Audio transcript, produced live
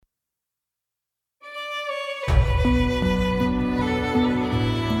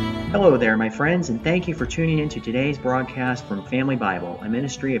Hello there, my friends, and thank you for tuning in to today's broadcast from Family Bible, a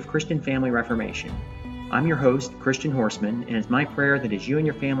ministry of Christian Family Reformation. I'm your host, Christian Horseman, and it's my prayer that as you and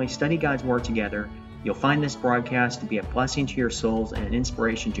your family study God's Word together, you'll find this broadcast to be a blessing to your souls and an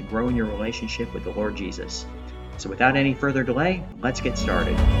inspiration to grow in your relationship with the Lord Jesus. So without any further delay, let's get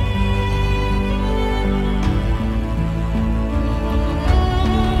started.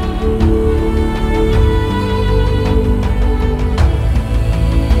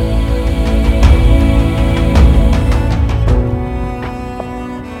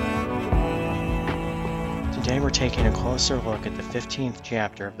 Today we're taking a closer look at the 15th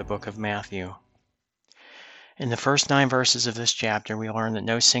chapter of the book of Matthew. In the first 9 verses of this chapter, we learn that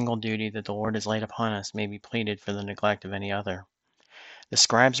no single duty that the Lord has laid upon us may be pleaded for the neglect of any other. The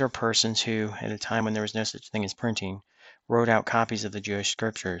scribes are persons who, at a time when there was no such thing as printing, wrote out copies of the Jewish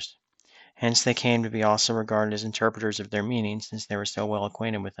scriptures. Hence they came to be also regarded as interpreters of their meaning, since they were so well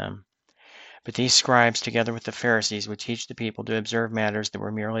acquainted with them. But these scribes, together with the Pharisees, would teach the people to observe matters that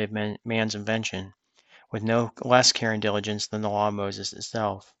were merely of man's invention, with no less care and diligence than the law of Moses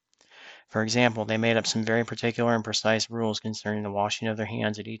itself. For example, they made up some very particular and precise rules concerning the washing of their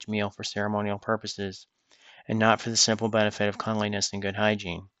hands at each meal for ceremonial purposes, and not for the simple benefit of cleanliness and good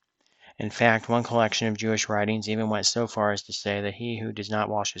hygiene. In fact, one collection of Jewish writings even went so far as to say that he who does not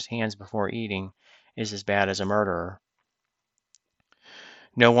wash his hands before eating is as bad as a murderer.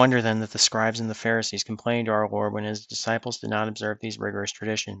 No wonder then that the scribes and the Pharisees complained to our Lord when his disciples did not observe these rigorous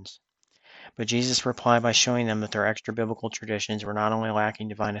traditions. But Jesus replied by showing them that their extra-biblical traditions were not only lacking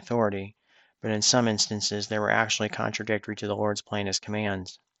divine authority, but in some instances they were actually contradictory to the Lord's plainest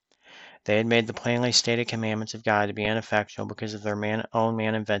commands. They had made the plainly stated commandments of God to be ineffectual because of their own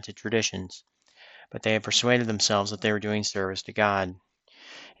man-invented traditions, but they had persuaded themselves that they were doing service to God.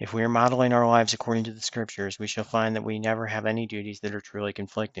 If we are modeling our lives according to the Scriptures, we shall find that we never have any duties that are truly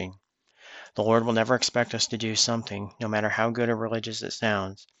conflicting. The Lord will never expect us to do something, no matter how good or religious it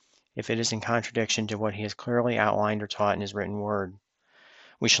sounds, if it is in contradiction to what he has clearly outlined or taught in his written word.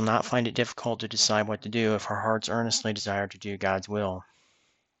 We shall not find it difficult to decide what to do if our hearts earnestly desire to do God's will.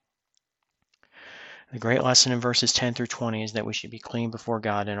 The great lesson in verses 10 through 20 is that we should be clean before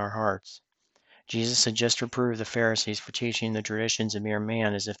God in our hearts. Jesus had just reproved the Pharisees for teaching the traditions of mere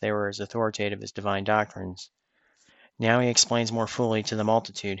man as if they were as authoritative as divine doctrines. Now he explains more fully to the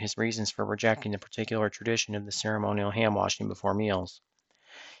multitude his reasons for rejecting the particular tradition of the ceremonial hand-washing before meals.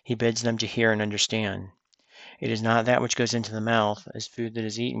 He bids them to hear and understand. It is not that which goes into the mouth, as food that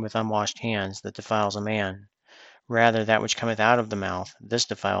is eaten with unwashed hands, that defiles a man. Rather, that which cometh out of the mouth, this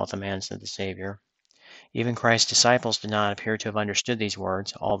defileth a man, said the Savior. Even Christ's disciples did not appear to have understood these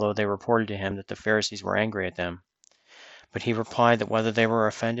words, although they reported to him that the Pharisees were angry at them. But he replied that whether they were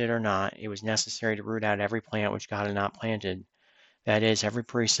offended or not, it was necessary to root out every plant which God had not planted, that is, every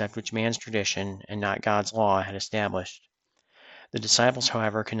precept which man's tradition, and not God's law, had established. The disciples,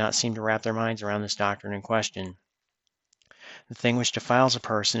 however, could not seem to wrap their minds around this doctrine in question. The thing which defiles a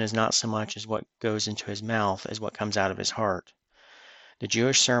person is not so much as what goes into his mouth as what comes out of his heart. The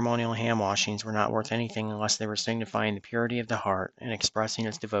Jewish ceremonial hand-washings were not worth anything unless they were signifying the purity of the heart and expressing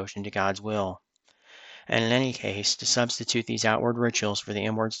its devotion to God's will. And in any case, to substitute these outward rituals for the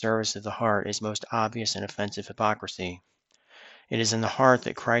inward service of the heart is most obvious and offensive hypocrisy. It is in the heart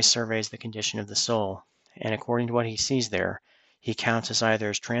that Christ surveys the condition of the soul, and according to what he sees there, he counts us either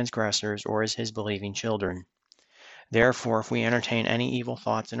as transgressors or as his believing children. Therefore, if we entertain any evil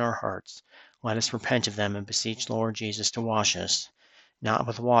thoughts in our hearts, let us repent of them and beseech the Lord Jesus to wash us, not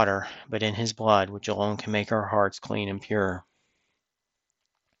with water, but in his blood, which alone can make our hearts clean and pure.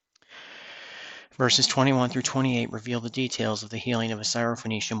 Verses 21 through 28 reveal the details of the healing of a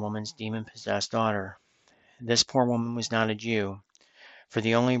Syrophoenician woman's demon-possessed daughter. This poor woman was not a Jew. For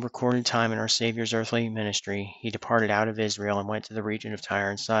the only recorded time in our Savior's earthly ministry, he departed out of Israel and went to the region of Tyre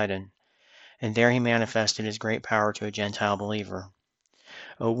and Sidon, and there he manifested his great power to a Gentile believer.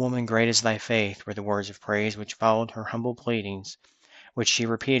 "O woman, great is thy faith," were the words of praise which followed her humble pleadings, which she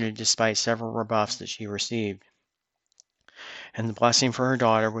repeated despite several rebuffs that she received. And the blessing for her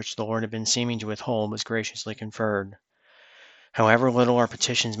daughter, which the Lord had been seeming to withhold, was graciously conferred. However little our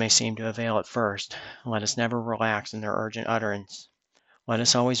petitions may seem to avail at first, let us never relax in their urgent utterance. Let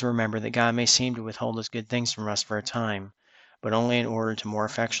us always remember that God may seem to withhold his good things from us for a time, but only in order to more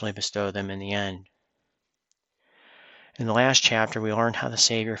effectually bestow them in the end. In the last chapter, we learned how the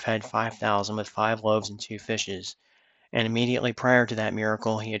Savior fed 5,000 with 5 loaves and 2 fishes, and immediately prior to that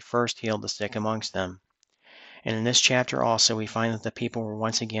miracle, he had first healed the sick amongst them. And in this chapter also, we find that the people were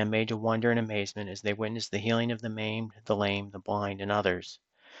once again made to wonder and amazement as they witnessed the healing of the maimed, the lame, the blind, and others.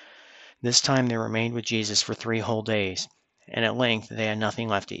 This time they remained with Jesus for 3 whole days, and at length they had nothing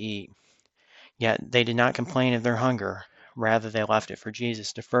left to eat. Yet they did not complain of their hunger. Rather, they left it for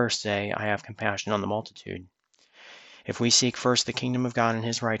Jesus to first say, I have compassion on the multitude. If we seek first the kingdom of God and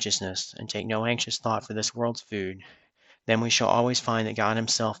his righteousness, and take no anxious thought for this world's food, then we shall always find that God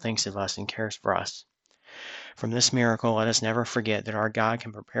himself thinks of us and cares for us. From this miracle, let us never forget that our God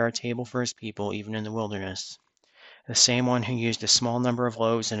can prepare a table for his people even in the wilderness. The same one who used a small number of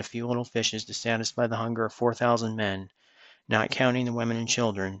loaves and a few little fishes to satisfy the hunger of 4,000 men, not counting the women and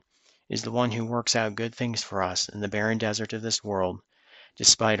children, is the one who works out good things for us in the barren desert of this world,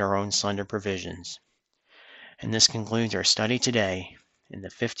 despite our own slender provisions. And this concludes our study today in the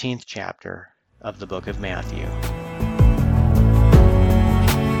 15th chapter of the book of Matthew.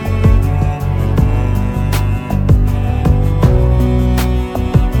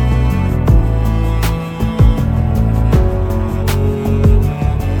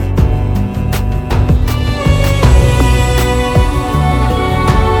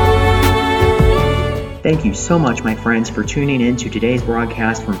 Thank you so much, my friends, for tuning in to today's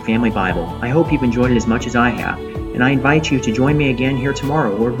broadcast from Family Bible. I hope you've enjoyed it as much as I have, and I invite you to join me again here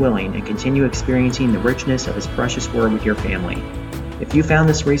tomorrow, Lord willing, and continue experiencing the richness of His precious Word with your family. If you found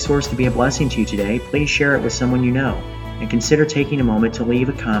this resource to be a blessing to you today, please share it with someone you know, and consider taking a moment to leave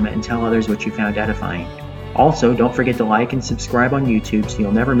a comment and tell others what you found edifying. Also, don't forget to like and subscribe on YouTube so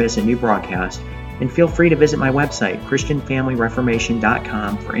you'll never miss a new broadcast. And feel free to visit my website,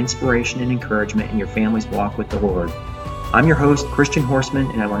 ChristianFamilyReformation.com, for inspiration and encouragement in your family's walk with the Lord. I'm your host, Christian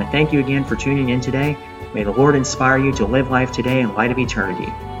Horseman, and I want to thank you again for tuning in today. May the Lord inspire you to live life today in light of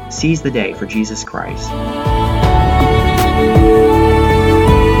eternity. Seize the day for Jesus Christ.